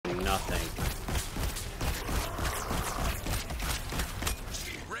nothing.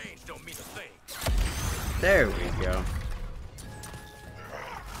 Range don't mean a thing. There we go.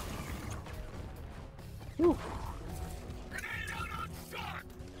 Whew.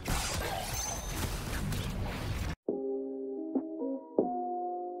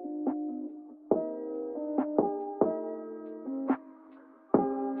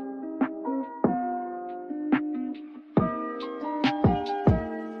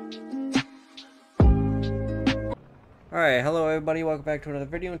 Alright, hello everybody, welcome back to another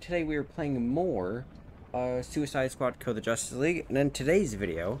video, and today we are playing more Suicide Squad Kill the Justice League. And in today's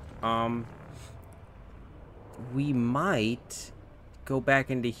video, we might go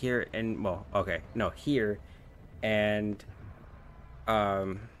back into here and, well, okay, no, here, and,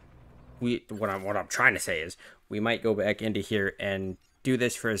 what I'm trying to say is, we might go back into here and do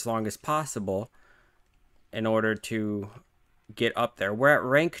this for as long as possible in order to get up there. We're at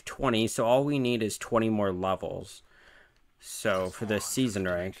rank 20, so all we need is 20 more levels. So, for this season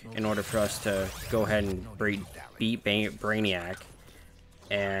rank, in order for us to go ahead and beat Brainiac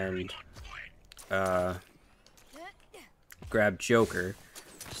and grab Joker.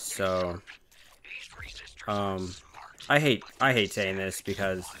 So, I hate saying this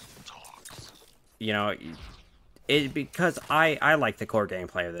because, you know, because I like the core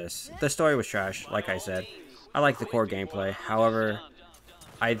gameplay of this. The story was trash, like I said. I like the core gameplay. However,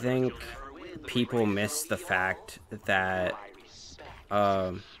 I think people miss the fact that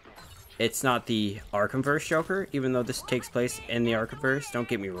it's not the Arkhamverse Joker, even though this takes place in the Arkhamverse. Don't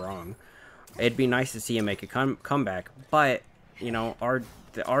get me wrong, it'd be nice to see him make a comeback, but you know, our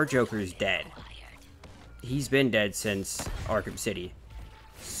Joker's dead. He's been dead since Arkham City,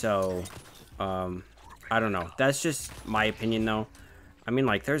 so I don't know, that's just my opinion though. I mean,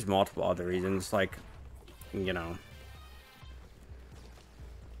 like, there's multiple other reasons, like, you know.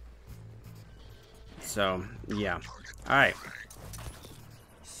 So, yeah. Alright.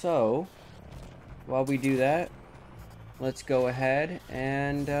 So, while we do that, let's go ahead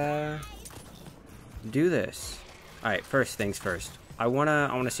and do this. Alright, first things first. I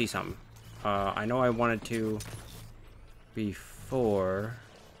wanna see something. I know I wanted to before.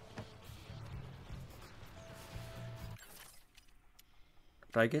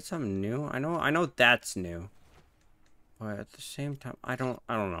 Did I get something new? I know that's new. But at the same time, I don't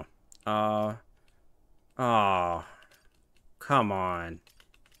know. Oh, come on.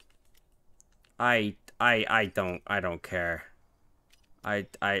 I don't care. I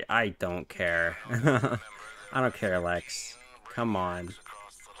don't care. I don't care, Lex. Come on.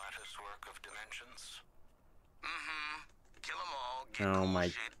 Oh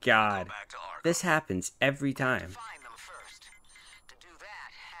my god. This happens every time.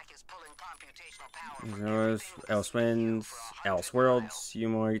 Else wins, else worlds, you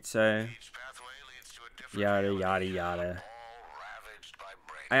might say. Yada yada yada.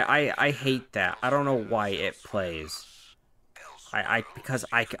 I hate that. I don't know why it plays. Because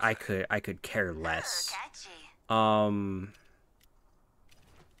I could care less. Hold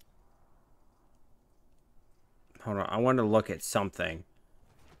on, I want to look at something.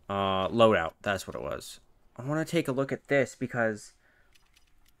 Loadout, that's what it was. I want to take a look at this because,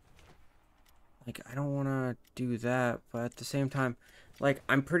 like, I don't want to do that, but at the same time, like,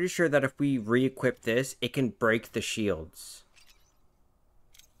 I'm pretty sure that if we re-equip this, it can break the shields.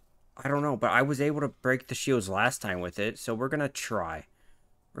 I don't know, but I was able to break the shields last time with it, so we're gonna try.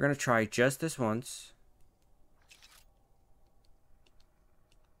 We're gonna try just this once.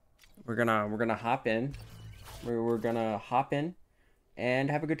 We're gonna hop in. We're gonna hop in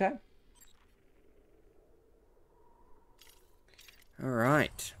and have a good time. All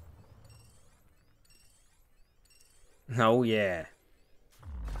right. Oh yeah.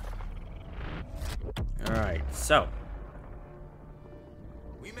 All right. So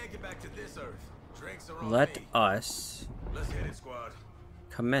we make it back to this earth. Drinks are on let me. us Let's hit it, squad.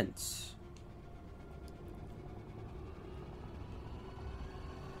 commence.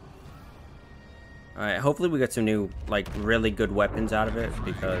 All right. Hopefully we get some new, like, really good weapons out of it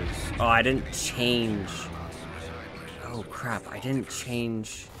because, oh, I didn't change. Oh crap! I didn't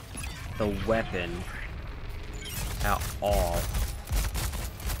change the weapon at all.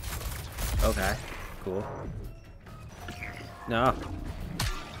 Okay, cool. No.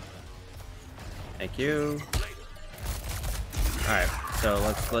 Thank you. Alright, so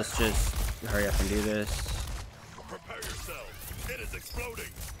let's just hurry up and do this. Prepare yourself. It is exploding.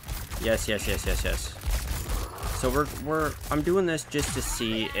 Yes. So I'm doing this just to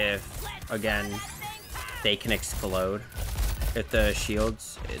see if, again, they can explode. If the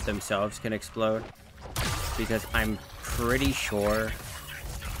shields themselves can explode. Because I'm pretty sure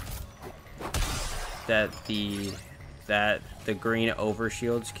that the green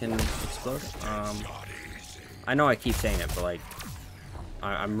overshields can explode. I know I keep saying it, but like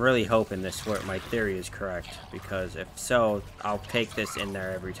I'm really hoping my theory is correct, because if so, I'll take this in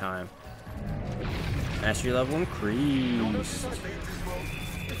there every time. Mastery level increased.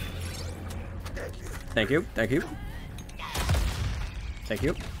 Thank you, thank you. Thank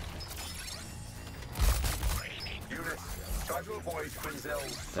you.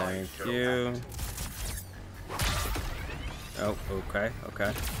 Thank you. Oh, okay,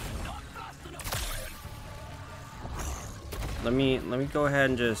 okay. Let me go ahead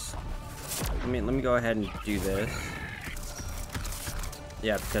and just let me go ahead and do this.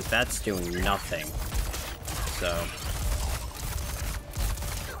 Yeah, because that's doing nothing. So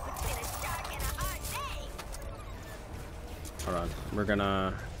hold on. We're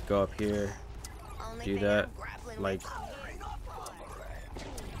gonna go up here. Do that. Like,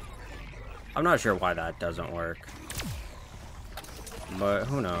 I'm not sure why that doesn't work, but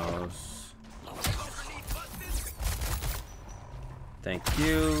who knows. Thank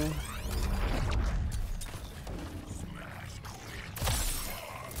you.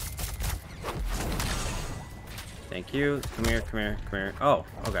 Thank you. Come here, come here, come here. Oh,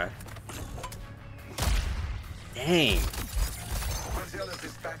 okay. Dang.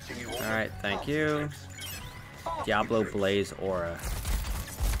 Alright, thank you. Diablo Blaze Aura.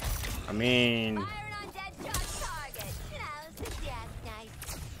 I mean,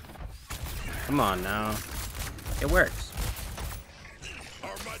 come on now. It works.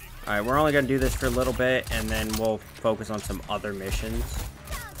 Alright, we're only gonna do this for a little bit, and then we'll focus on some other missions.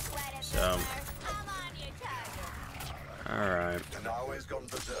 So, alright.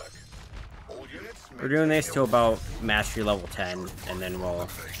 We're doing this to about mastery level 10, and then we'll...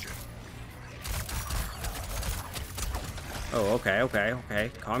 Oh, okay, okay,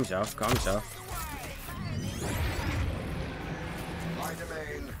 okay. Calm yourself, calm yourself.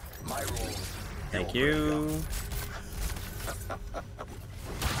 Thank you.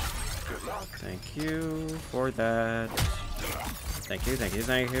 Thank you for that. Thank you, thank you,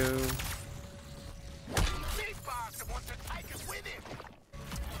 thank you.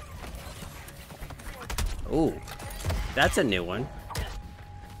 Ooh, that's a new one.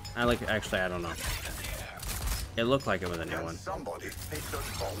 Actually, I don't know. It looked like it was a new one. Somebody take those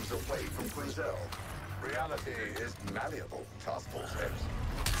bombs away from Quinzel. Reality is malleable, Task Force heads.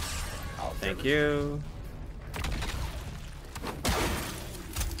 Thank you.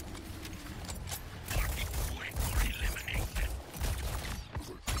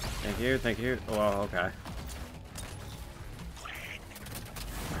 Thank you, thank you. Oh, okay.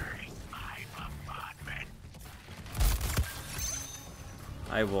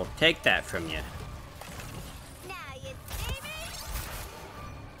 I will take that from you.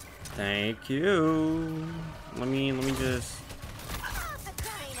 Thank you. Let me just...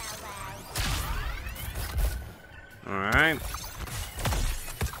 Alright.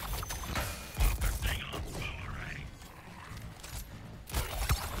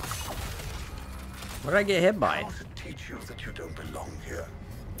 What did I get hit by? I'll teach you that you don't belong here.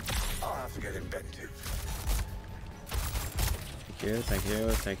 I'll have to get inventive. Thank you, thank you,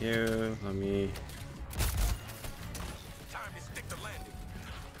 thank you. Let me...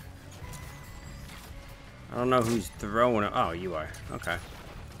 I don't know who's throwing it. Oh, you are. Okay.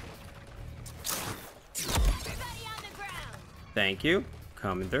 Thank you.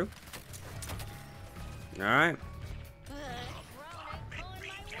 Coming through. Alright.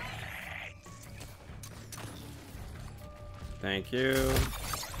 Thank you.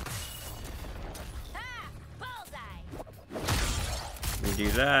 We do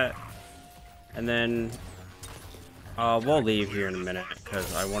that. And then we'll leave here in a minute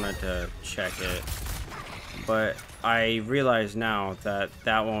because I wanted to check it. But I realize now that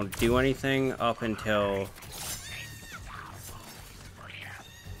that won't do anything up until...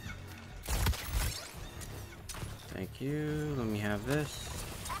 Thank you. Let me have this.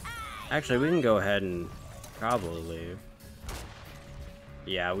 Actually, we can go ahead and probably leave.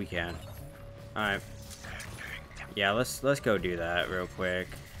 Yeah, we can. Alright. Yeah, let's go do that real quick.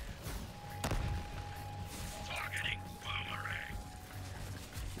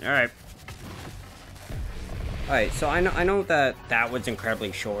 Alright. Alright, so I know that that was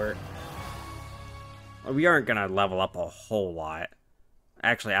incredibly short. We aren't gonna level up a whole lot.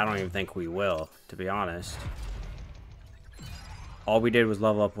 Actually, I don't even think we will, to be honest. All we did was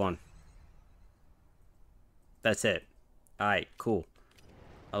level up 1. That's it. Alright, cool.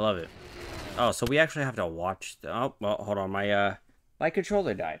 I love it. Oh, so we actually have to watch the... Oh, well, hold on. My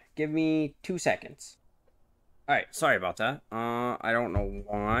controller died. Give me 2 seconds. Alright, sorry about that. I don't know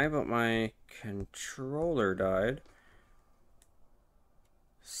why, but my controller died.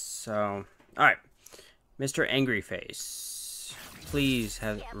 So, alright. Mr. Angry Face. Please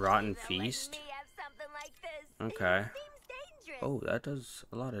have Rotten Feast. Okay. Oh, that does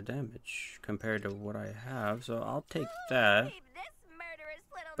a lot of damage compared to what I have, so I'll take that.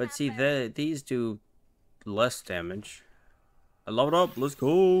 But see, these do less damage. I leveled up. Let's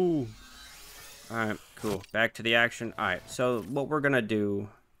go. Alright, cool. Back to the action. Alright, so what we're gonna do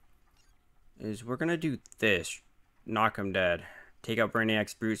is we're gonna do this. Knock him dead. Take out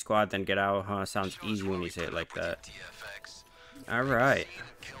Brainiac's Brute Squad, then get out. Huh? Sounds easy when you say it like that. Alright.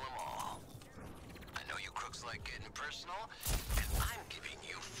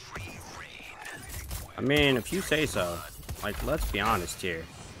 I mean, if you say so. Like, let's be honest here.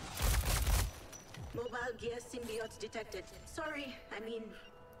 Mobile gear symbiote detected. Sorry, I mean,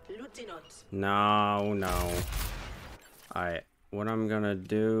 lieutenant. No, no. Alright, what I'm gonna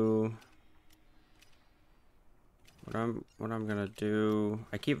do... What I'm gonna do...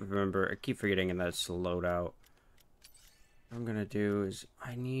 I keep forgetting that it's load out. What I'm gonna do is,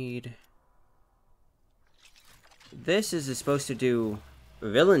 I need... This is supposed to do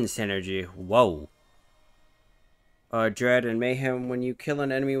villain synergy. Whoa. Dread and Mayhem. When you kill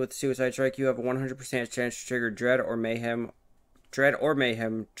an enemy with Suicide Strike, you have a 100% chance to trigger Dread or Mayhem. Dread or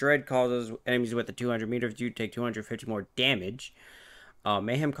Mayhem. Dread causes enemies within 200 meters of you to take 250 more damage.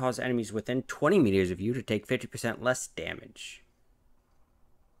 Mayhem causes enemies within 20 meters of you to take 50% less damage.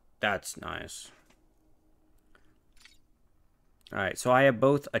 That's nice. Alright, so I have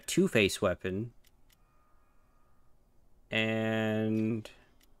both a Two-Face weapon and...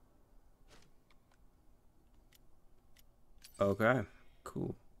 Okay,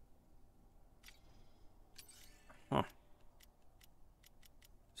 cool. Huh.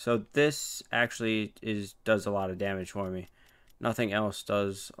 So this actually does a lot of damage for me. Nothing else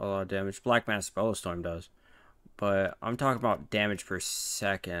does a lot of damage. Black Mass Spellstorm does. But I'm talking about damage per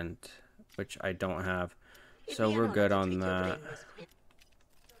second, which I don't have. So we're good on that.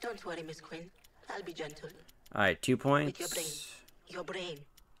 Don't worry, Miss Quinn. I'll be gentle. Alright, 2 points. With your brain. Your brain.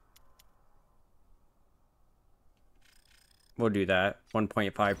 We'll do that.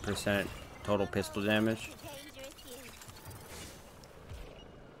 1.5% total pistol damage.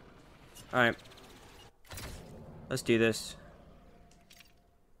 Alright. Let's do this.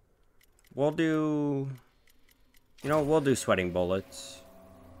 We'll do... You know, we'll do Sweating Bullets.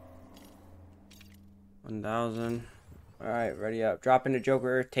 1,000. Alright, ready up. Drop into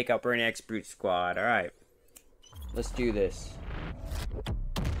Joker. Take out Brainiac's Brute Squad. Alright. Let's do this.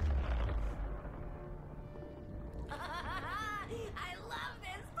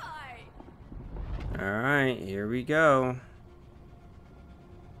 Alright, here we go.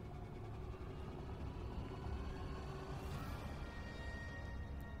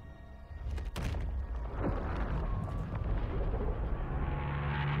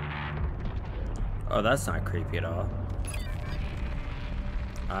 Oh, that's not creepy at all.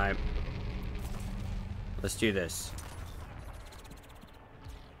 Alright. Let's do this.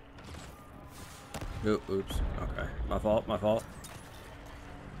 Oops. Okay. My fault, my fault.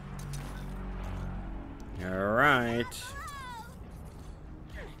 Alright.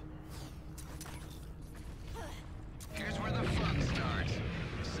 Here's where the fun starts.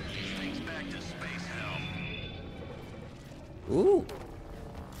 Send these things back to space hell. Ooh.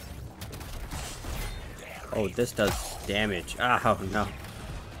 Oh, this does damage. Oh no.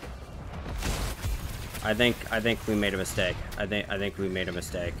 I think we made a mistake. I think we made a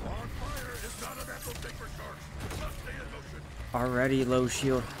mistake. Already low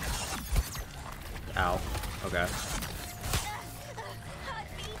shield. Ow. Okay.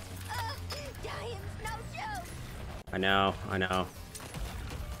 I know.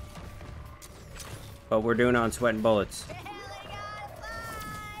 But we're doing it on sweat and bullets.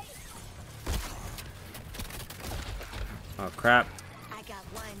 Oh crap. I got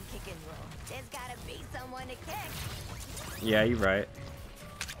one kick and roll. There's gotta be someone to kick. Yeah, you're right.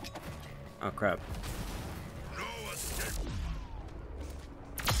 Oh crap.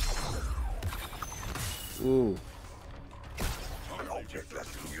 Ooh. An object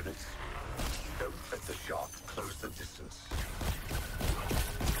lesson units. Don't let the shark close the distance.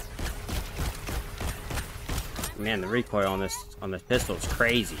 Man, the recoil on this pistol is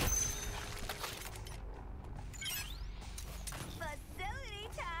crazy. Facility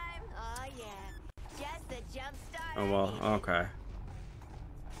time. Oh yeah. Just the jump start. Oh well, okay.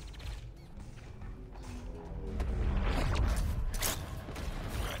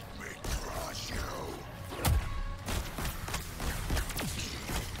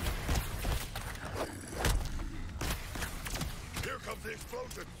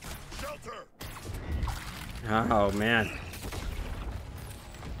 explosion! Shelter! Oh man.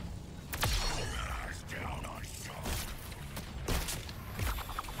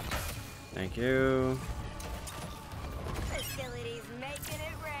 Thank you. Facilities making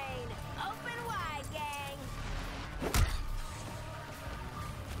it rain. Open wide, gang.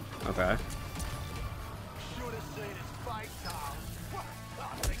 Okay. Should have seen his face, Tom. What? I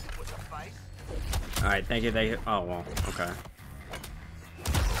think it was a face. Alright, thank you, thank you. Oh, well, okay.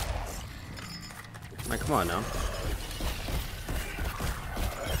 Like, come on now.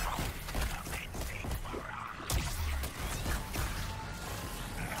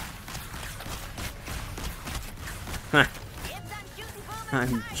 Huh.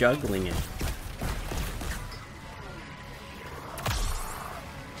 I'm juggling it.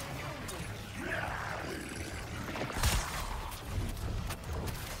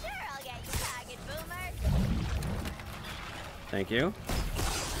 Thank you.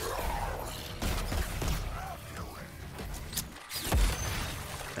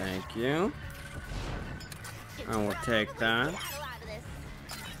 Thank you. I will take that.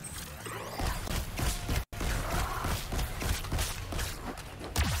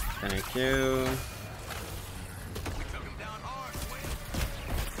 Thank you.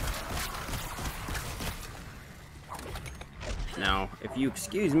 Now, if you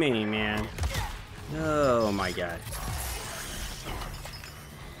excuse me, man. Oh my god.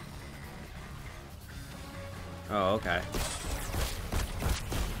 Oh, okay.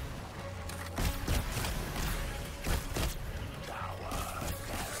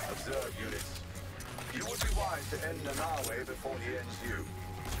 Observe, units. You would be wise to end Nanawe before he ends you.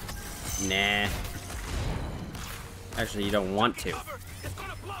 Nah. Actually, you don't want to.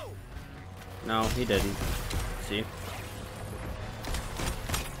 No, he didn't. See?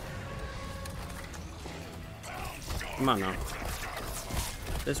 Come on now.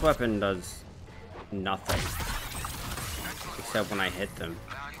 This weapon does nothing. Except when I hit them.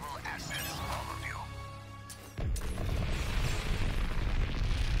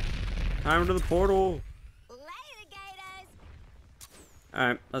 Time to the portal!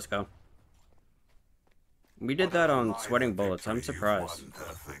 Alright, let's go. We did that on sweating bullets. I'm surprised.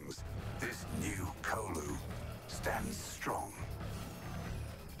 This new Kolu stands strong.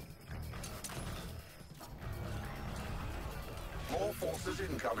 More forces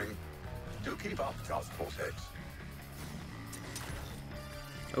incoming. Do keep up, Task Force X.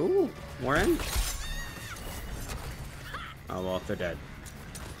 Ooh, we're in. Oh well, they're dead.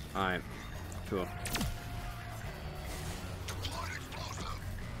 Alright, cool.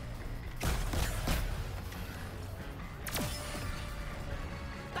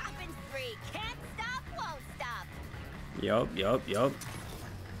 Yup.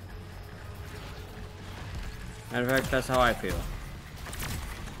 Matter of fact, that's how I feel.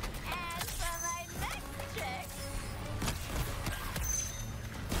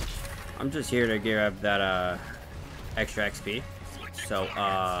 I'm just here to grab that extra XP. So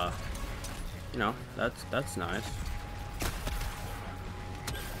you know, that's nice.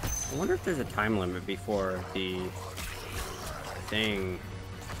 I wonder if there's a time limit before the thing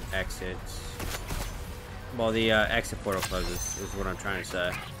exits. Well, the exit portal closes is what I'm trying to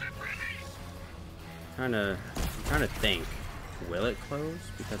say. I'm trying to think. Will it close?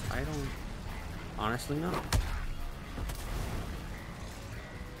 Because I don't honestly know.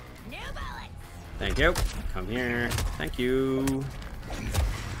 Thank you. Come here. Thank you.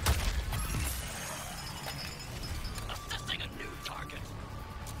 Assessing a new target.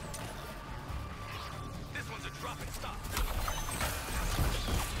 This one's a drop and stop.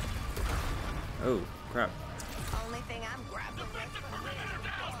 Oh, crap. Only thing I'm grappling with.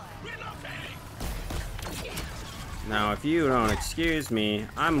 Now, if you don't excuse me,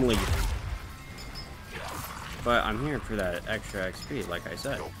 I'm leaving. But I'm here for that extra XP, like I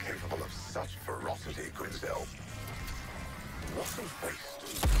said. You're capable of such ferocity, Quinzel. What's he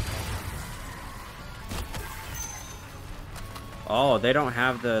faced? Oh, they don't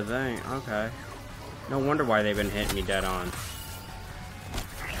have the thing. Okay. No wonder why they've been hitting me dead on.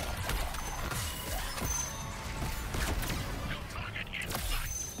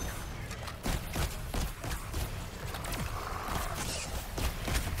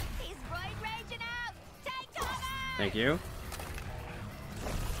 Thank you.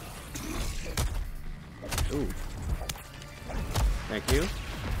 Ooh. Thank you.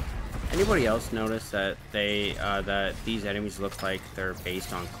 Anybody else notice that that these enemies look like they're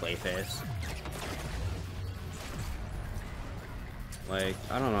based on Clayface? Like,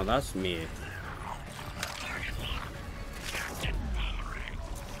 I don't know, that's me.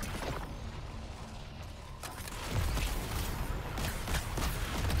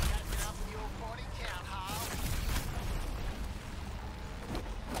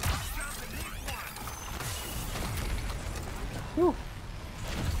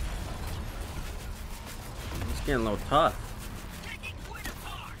 Getting a little tough.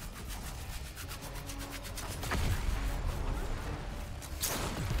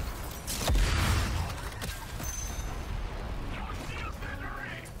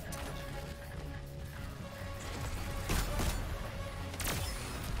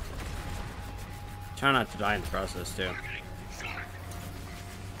 Try not to die in the process, too.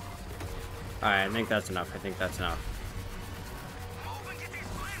 Alright, I think that's enough. I think that's enough.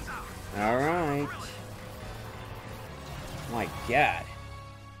 Alright. My god.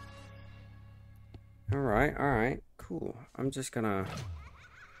 Alright, cool. I'm just gonna...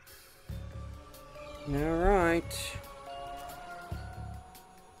 Alright.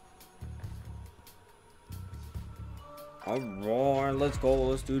 Alright, let's go.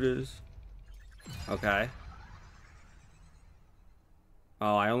 Let's do this. Okay.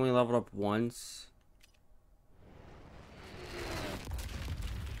 Oh, I only leveled up once.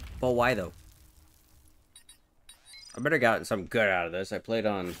 But why though? I better gotten something good out of this. I played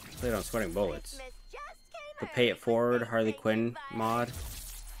on sweating bullets. The pay it forward Harley Quinn mod.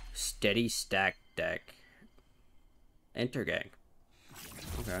 Steady stack deck. Enter gang.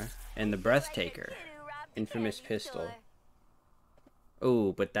 Okay. And the breathtaker. Infamous pistol.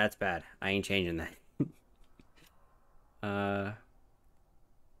 Oh, but that's bad. I ain't changing that.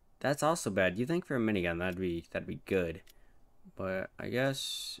 That's also bad. You think for a minigun that'd be good. But I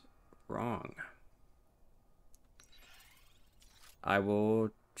guess wrong. I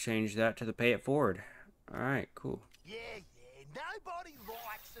will change that to the pay it forward. Alright, cool. Yeah, nobody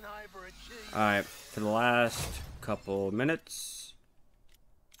likes an overachiever. Alright, for the last couple minutes.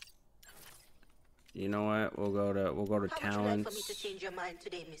 You know what? We'll go to How would you like talents. for me to change your mind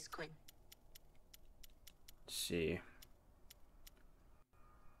today, Miss Quinn? Let's see.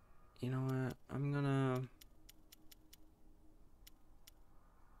 You know what? I'm gonna...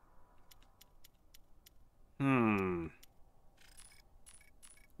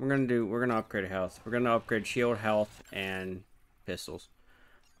 We're gonna upgrade health. We're gonna upgrade shield, health, and pistols.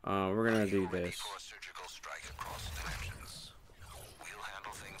 We're gonna do this. For a surgical strike across dimensions. We'll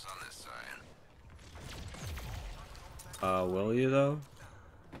handle things on this side. Will you though?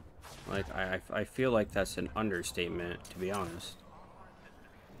 Like, I feel like that's an understatement, to be honest.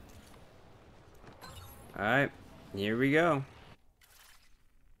 Alright, here we go.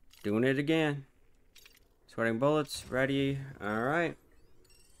 Doing it again. Sweating bullets, ready. Alright.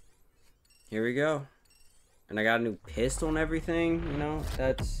 Here we go. And I got a new pistol and everything, you know,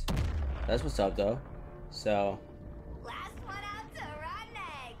 that's what's up though. So. Last one out to rotten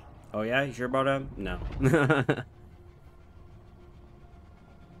egg. Oh yeah, you sure about that? No.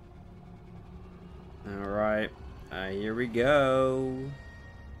 Alright. Here we go.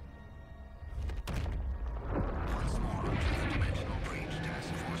 Once more to the Dimensional Breach Task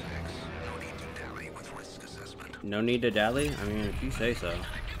Force X. No need to dally with risk assessment. No need to dally? I mean, if you say so.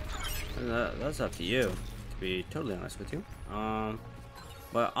 That's up to you, to be totally honest with you.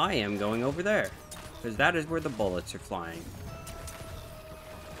 But I am going over there, because that is where the bullets are flying.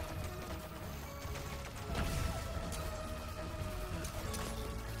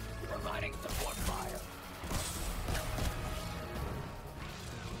 Providing support fire.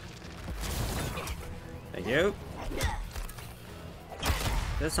 Thank you.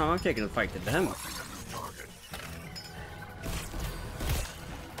 This time I'm taking the fight to them.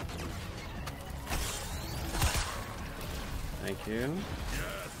 Thank you.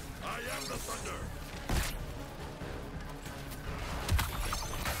 Yes, I am the thunder.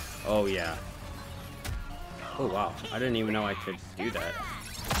 Oh yeah. Oh wow, I didn't even know I could do that,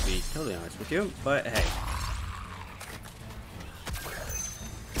 to be totally honest with you, but hey.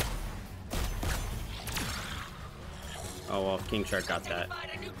 Oh well, King Shark got that.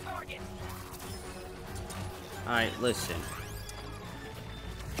 Alright, listen.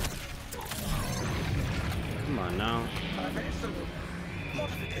 Come on now.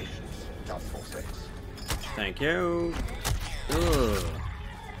 Modifications. Task Force X. Thank you. Ugh.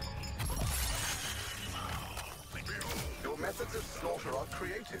 Your methods of slaughter are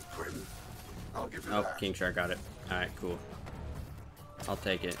creative, Quinn. I'll give you Oh, that. King Shark got it. Alright, cool. I'll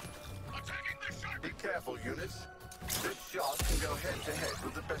take it. Be careful, units. This shot can go head to head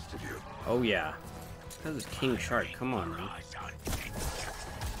with the best of you. Oh yeah. That was King Shark. Come on, man.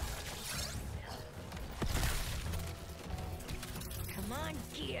 Come on,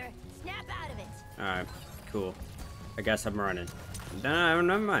 gear. Snap out of it. Alright, cool. I guess I'm running. No,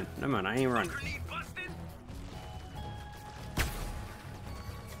 never mind. Never mind. I ain't running.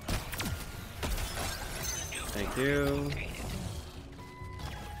 Thank you.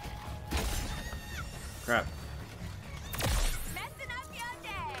 Crap. Messing up your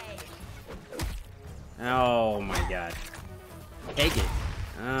day. Oh my god. Take it.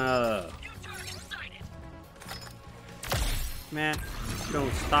 Man,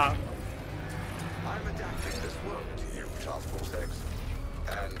 don't stop. I'm adapting this world to you, Task Force X.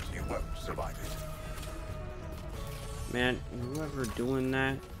 And you won't survive it. Man, whoever doing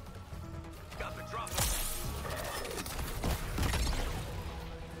that. Got the drop.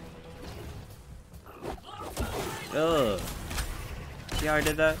 Ugh. See how I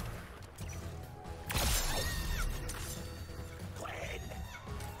did that?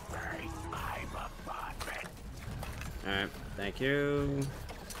 Alright, thank you.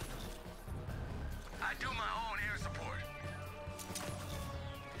 I do my own air support.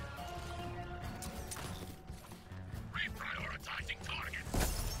 Reprioritizing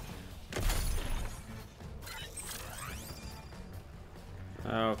targets.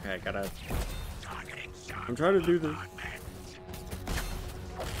 Okay, gotta. I'm trying to do this.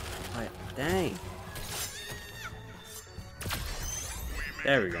 Wait, dang.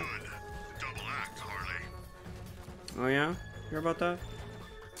 There we go. Double act, Harley. Oh yeah? Hear about that?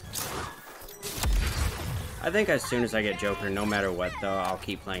 I think as soon as I get Joker, no matter what though, I'll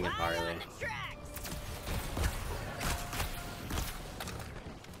keep playing as Harley.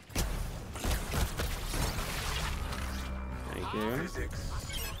 Thank you. Physics,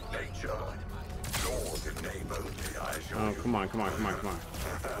 nature, laws in name only, I assure Oh, you. come on, come on, come on, come on.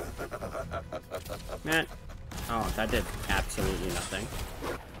 Man. Oh, that did absolutely nothing.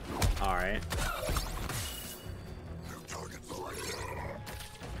 Alright.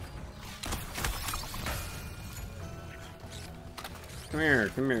 Come here,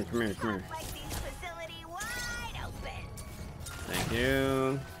 come here, come here, come here. Complexes facility wide open. Thank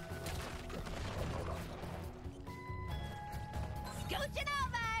you. Scooching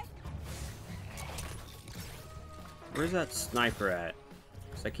over. Where's that sniper at?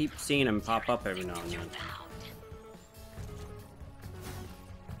 'Cause I keep seeing him pop up every now and then.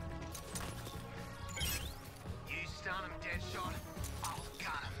 You stun him, Deadshot. I'll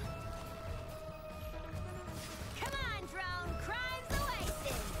gun him. Come on, drone. Crime's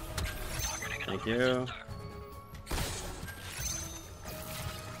oasis. Thank you.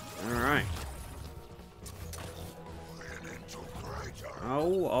 Alright.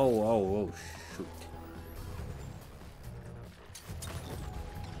 Oh, shoot.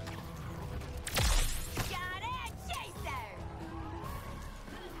 Got it, chaser.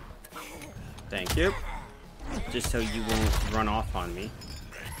 Thank you. Just so you won't run off on me.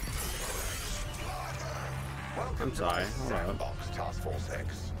 I'm sorry, hold up. Sandbox, Task Force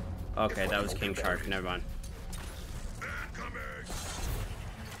X. Okay, that was King Shark, never mind.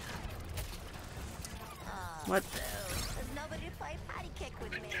 What? There's nobody to play patty kick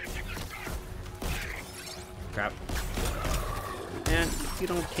with me. Crap. Man, if you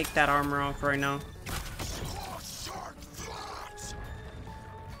don't take that armor off right now.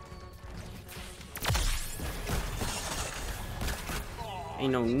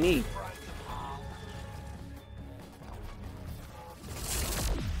 Ain't no need.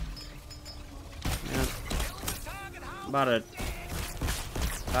 Man. About it.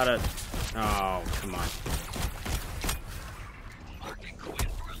 Oh, come on.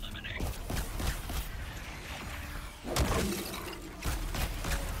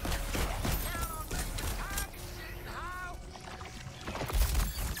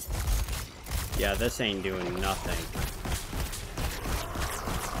 Yeah, this ain't doing nothing.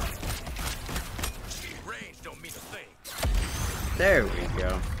 Range don't mean a thing. There we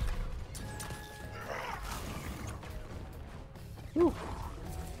go. Whew.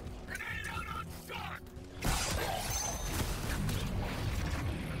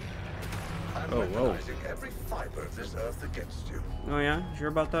 I'm Oh, whoa. weaponizing every fiber of this earth against you. Oh yeah? Sure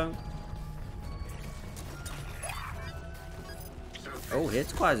about that? Oh, hit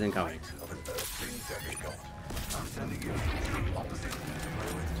squad's incoming. Of an earthling demigod. I'm sending you to opposite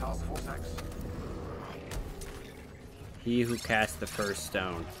with Task Force X. He who cast the first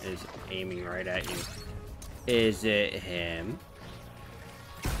stone is aiming right at you. Is it him?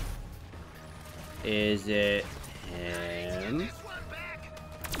 Is it him? Fine,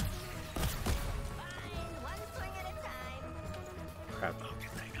 one swing at a time. Crap.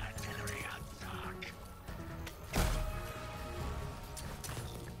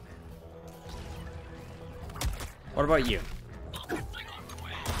 What about you?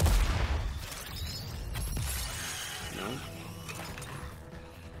 No?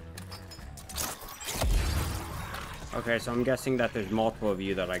 Okay, so I'm guessing that there's multiple of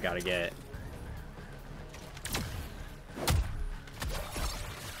you that I gotta get.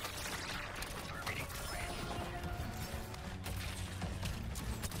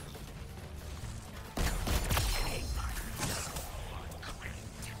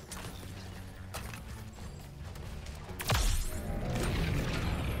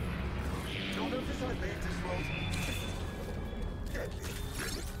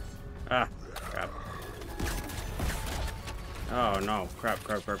 crap,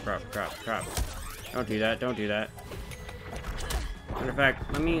 crap, crap, crap, crap, crap. Don't do that. Don't do that. Matter of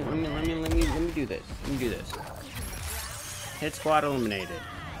fact, let me do this. Let me do this. Hit squad eliminated.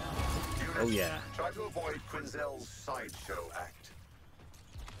 Oh yeah. Try to avoid Quinzel's sideshow act.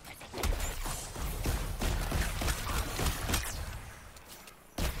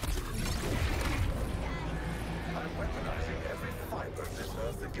 I'm weaponizing every fiber of this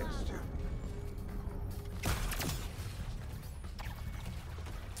earth against you.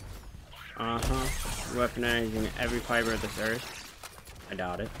 Weaponizing every fiber of this earth. I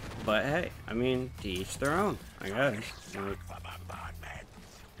doubt it. But hey, I mean, to each their own, I guess. Like,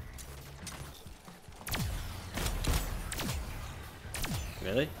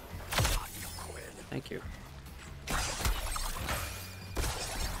 really? Thank you.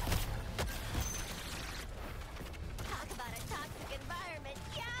 Talk about a toxic environment,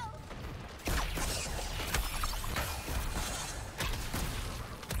 yo!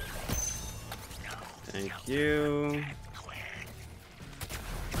 Thank you.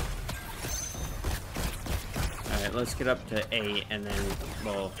 Alright, let's get up to 8 and then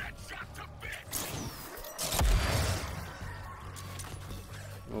we'll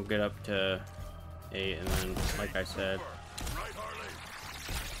get up to 8 and then, like I said.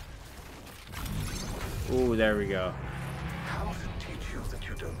 Ooh, there we go. How to teach you that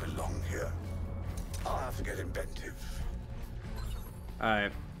you don't belong here? I'll have to get inventive.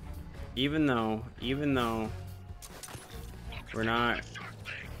 Alright. Even though we're not,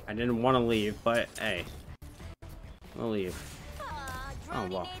 I didn't want to leave, but hey, we'll leave. Oh,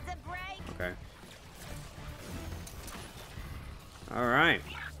 well. Needs a break. Okay. Alright.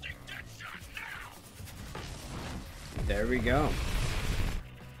 There we go.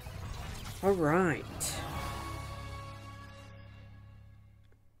 Alright.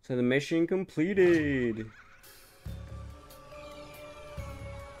 So the mission completed.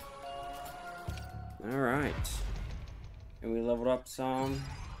 Alright. And we leveled up some.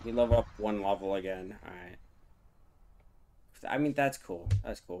 We leveled up 1 level again. Alright. I mean, that's cool.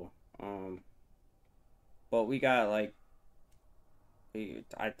 That's cool. But we got like,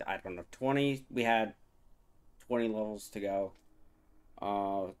 I don't know, 20. We had 20 levels to go.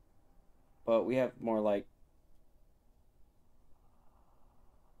 But we have more like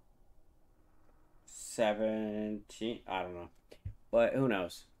 17. I don't know. But who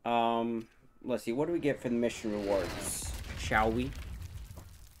knows? Let's see. What do we get for the mission rewards? Shall we?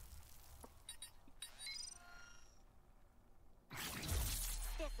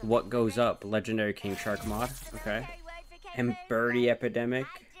 What goes up? Legendary King Shark mod. Okay. And Birdie Epidemic.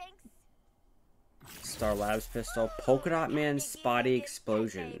 Star Labs pistol. Polka Dot Man Spotty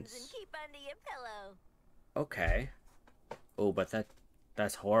Explosions. Okay. Oh, but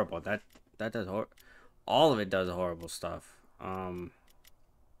that's horrible. That does all of it does horrible stuff.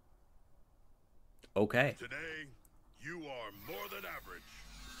 Okay. Today, you are more than average.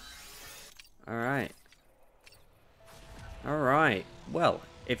 Alright. Alright. Well,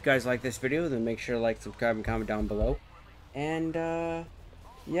 if you guys like this video, then make sure to like, subscribe, and comment down below. And,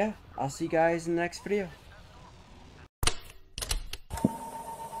 yeah, I'll see you guys in the next video.